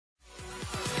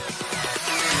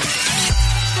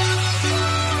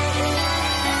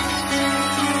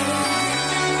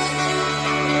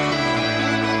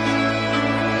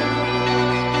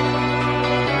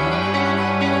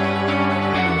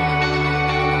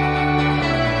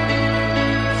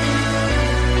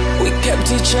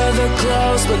kept each other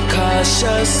close but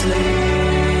cautiously.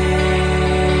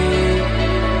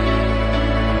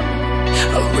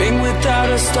 A ring without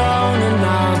a stone, a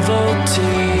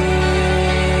novelty.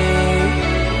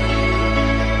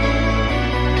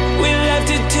 We left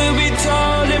it to be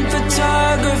told in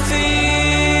photography.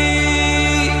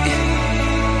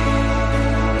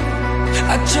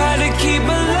 I try to keep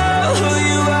below who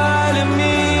you are to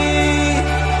me.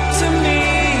 To me,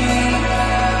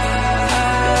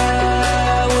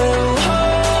 I will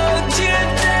hold you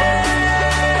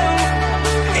down,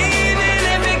 even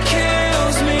if it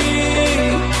kills me.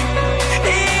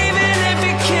 Even if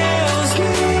it kills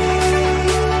me.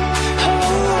 Oh,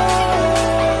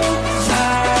 I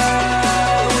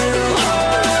will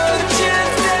hold you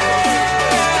down,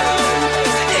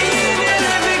 even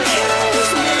if it kills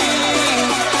me.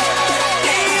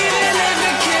 Even if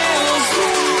it kills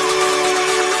me,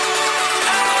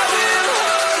 I will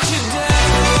hold you down.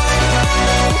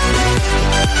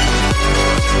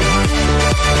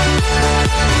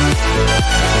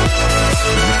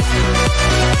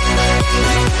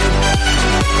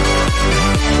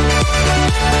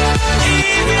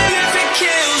 Even if it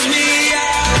kills me, I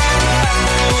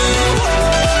will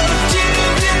hold you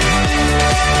down.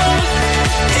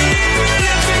 Even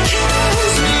if it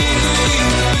kills me,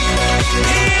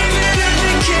 even if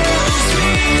it kills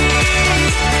me,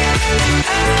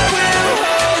 I will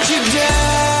hold you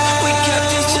down. We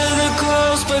kept each other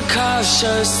close but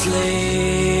cautiously.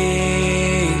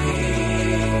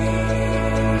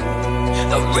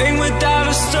 A ring without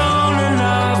a stone, a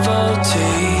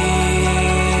novelty.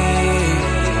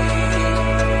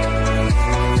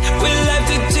 We left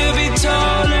it to be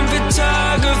told in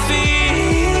photography.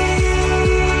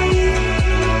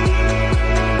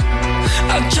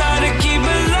 I'll try to keep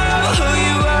it low who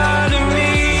you are to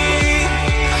me.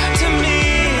 To me.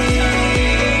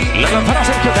 La lanzará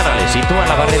Sergio Canales, sitúa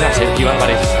la barrera Sergio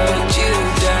Álvarez. Hold you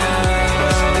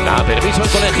down. Da permiso el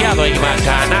colegiado, Iba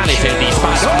Canales, el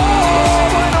disparo.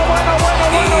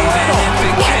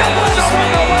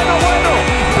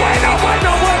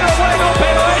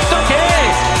 ¿Pero esto qué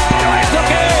es? ¿Pero esto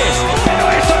qué es? ¿Pero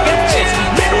esto qué es?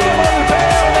 Menudo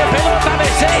golpeo de pelota de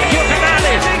Sergio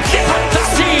Canales, de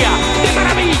fantasía, de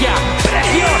maravilla,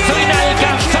 precioso,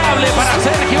 inalcanzable para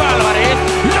Sergio Álvarez.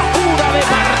 Locura de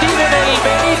partido del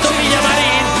Benito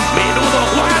Villamarín. Menudo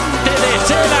guante de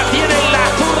seda tiene en la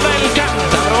zurda el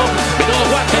cántabro. Menudo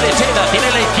guante de seda tiene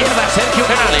en la izquierda Sergio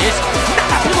Canales.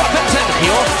 Nada pudo hacer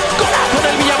Sergio. Golazo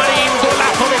del Villamarín,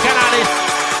 golazo de Canales.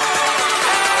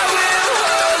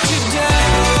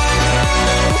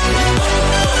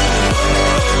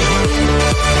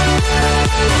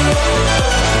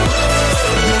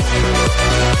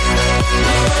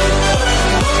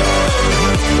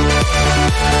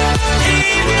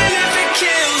 Even if it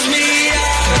kills me,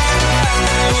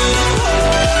 I will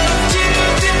hold you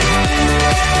down.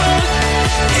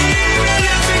 Even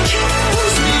if it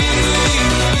kills me,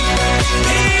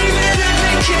 even if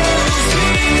it kills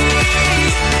me,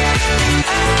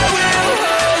 I will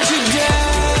hold you down.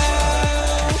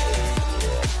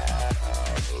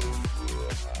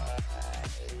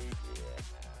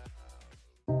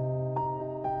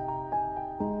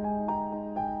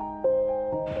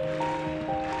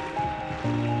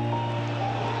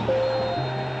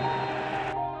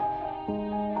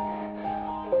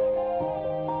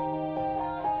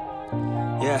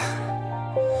 Yeah.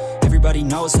 Everybody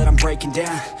knows that I'm breaking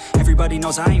down. Everybody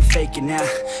knows I ain't faking now.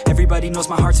 Everybody knows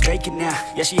my heart's vacant now.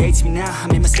 Yeah, she hates me now, I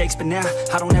made mistakes but now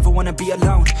I don't ever wanna be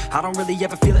alone. I don't really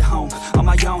ever feel at home. On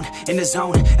my own, in the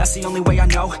zone, that's the only way I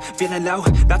know. Feeling low,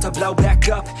 about to blow back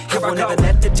up. Here I won't ever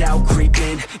let the doubt creep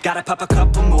in. Gotta pop a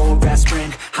couple more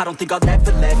aspirin. I don't think I'll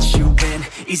ever let you in.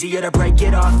 Easier to break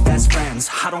it off best friends.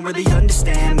 I don't really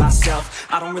understand myself.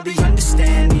 I don't really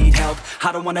understand, need help.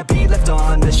 I don't wanna be left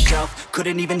on the shelf.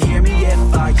 Couldn't even hear me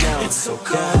if I yelled. It's so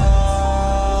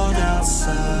cold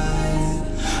outside.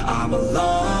 I'm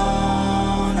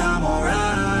alone, I'm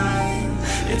alright.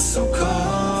 It's so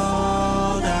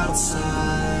cold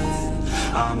outside.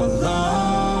 I'm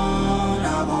alone,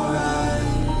 I'm alright.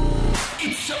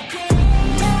 It's so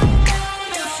cold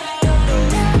outside.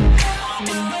 I'm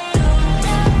alone.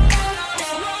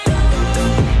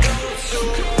 It's so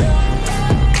cold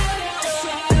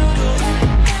outside.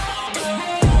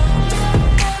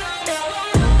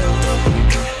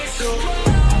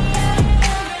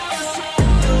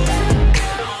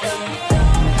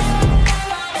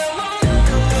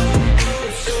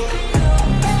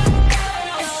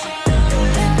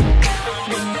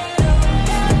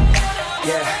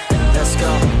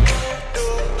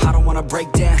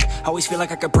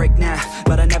 like I could break now,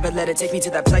 but I never let it take me to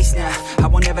that place now. I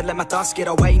won't ever let my thoughts get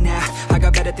away now. I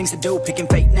got better things to do, picking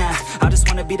fate now. I just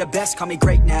wanna be the best, call me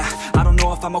great now. I don't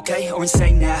know if I'm okay or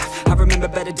insane now. I remember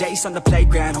better days on the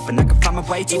playground, hoping I can find my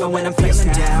way to even when I'm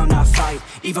feeling down. I fight,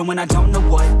 even when I don't know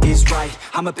what is right.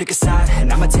 I'ma pick a side,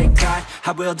 and I'ma take pride.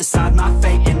 I will decide my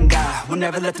fate, and I will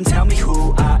never let them tell me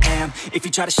who I am. If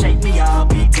you try to shake me, I'll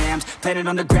be damned. Planet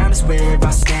on the ground is where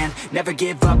I stand. Never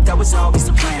give up, that was always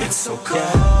the plan. It's so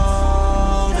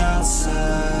cold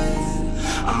outside,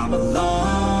 I'm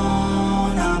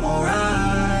alone, I'm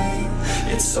alright.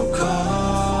 It's so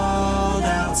cold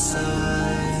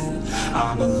outside,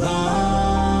 I'm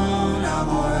alone, I'm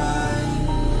alright.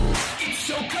 It's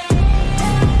so cold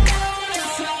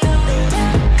outside.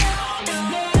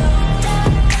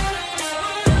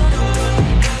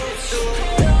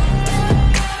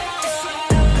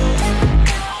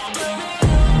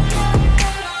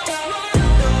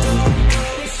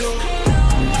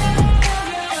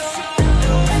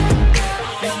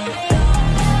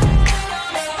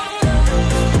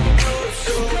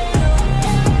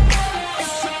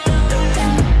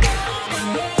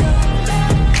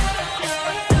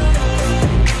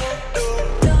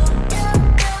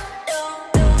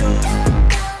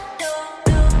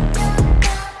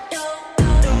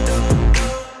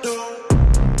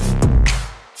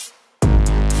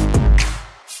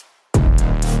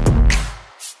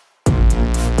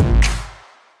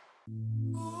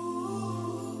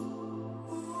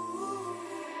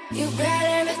 You got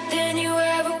everything you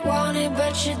ever wanted,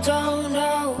 but you don't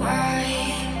know why.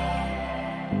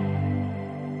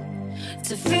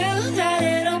 To feel that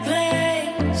little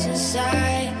place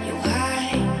inside you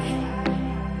hide,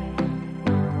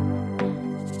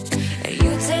 and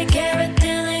you take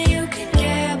everything that you can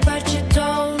get, but you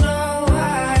don't know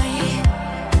why.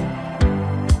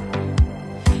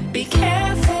 Be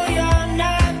careful you're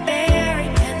not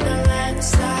buried in the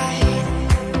landslide.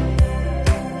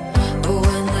 But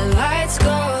when the lights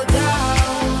go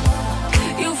down,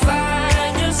 you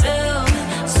find yourself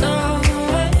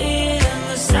somewhere in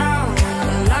the sound. When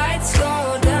the lights go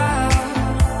down,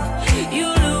 you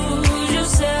lose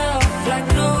yourself like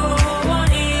no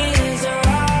one is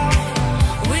around.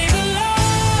 We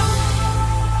belong.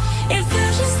 It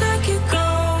feels just like you're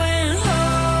going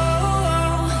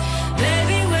home.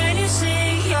 Baby, when you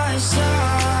sing your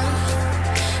song,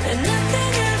 and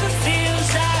nothing ever feels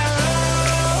that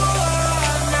wrong.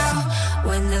 Now,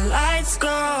 when the lights go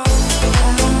down,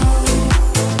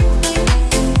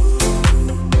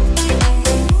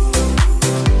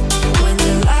 when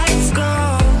the lights go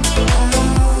down,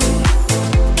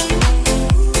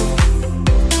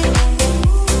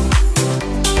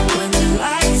 when the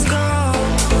lights go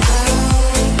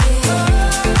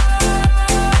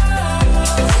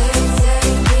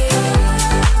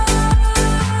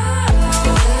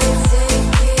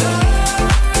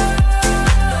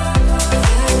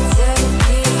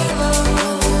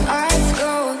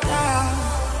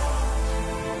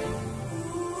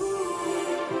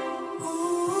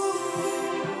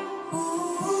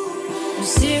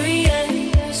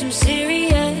I'm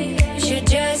serious, you're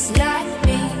just like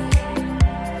me.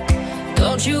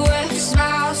 Don't you ever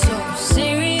smile so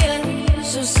serious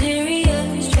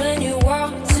when you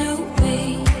want to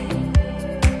be.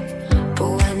 But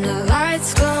when the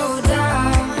lights go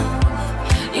down,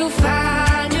 you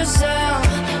find yourself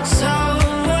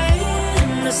somewhere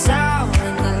in the sound.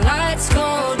 When the lights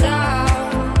go down,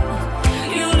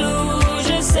 you lose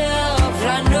yourself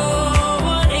like no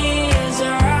one is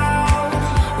around.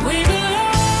 We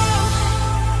belong.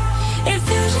 It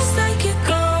feels just like you're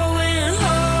going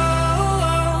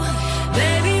home.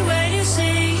 Baby, when you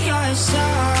sing your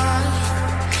song,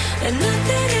 and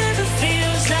nothing ever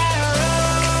feels that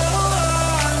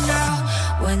wrong. Now,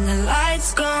 when the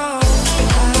lights go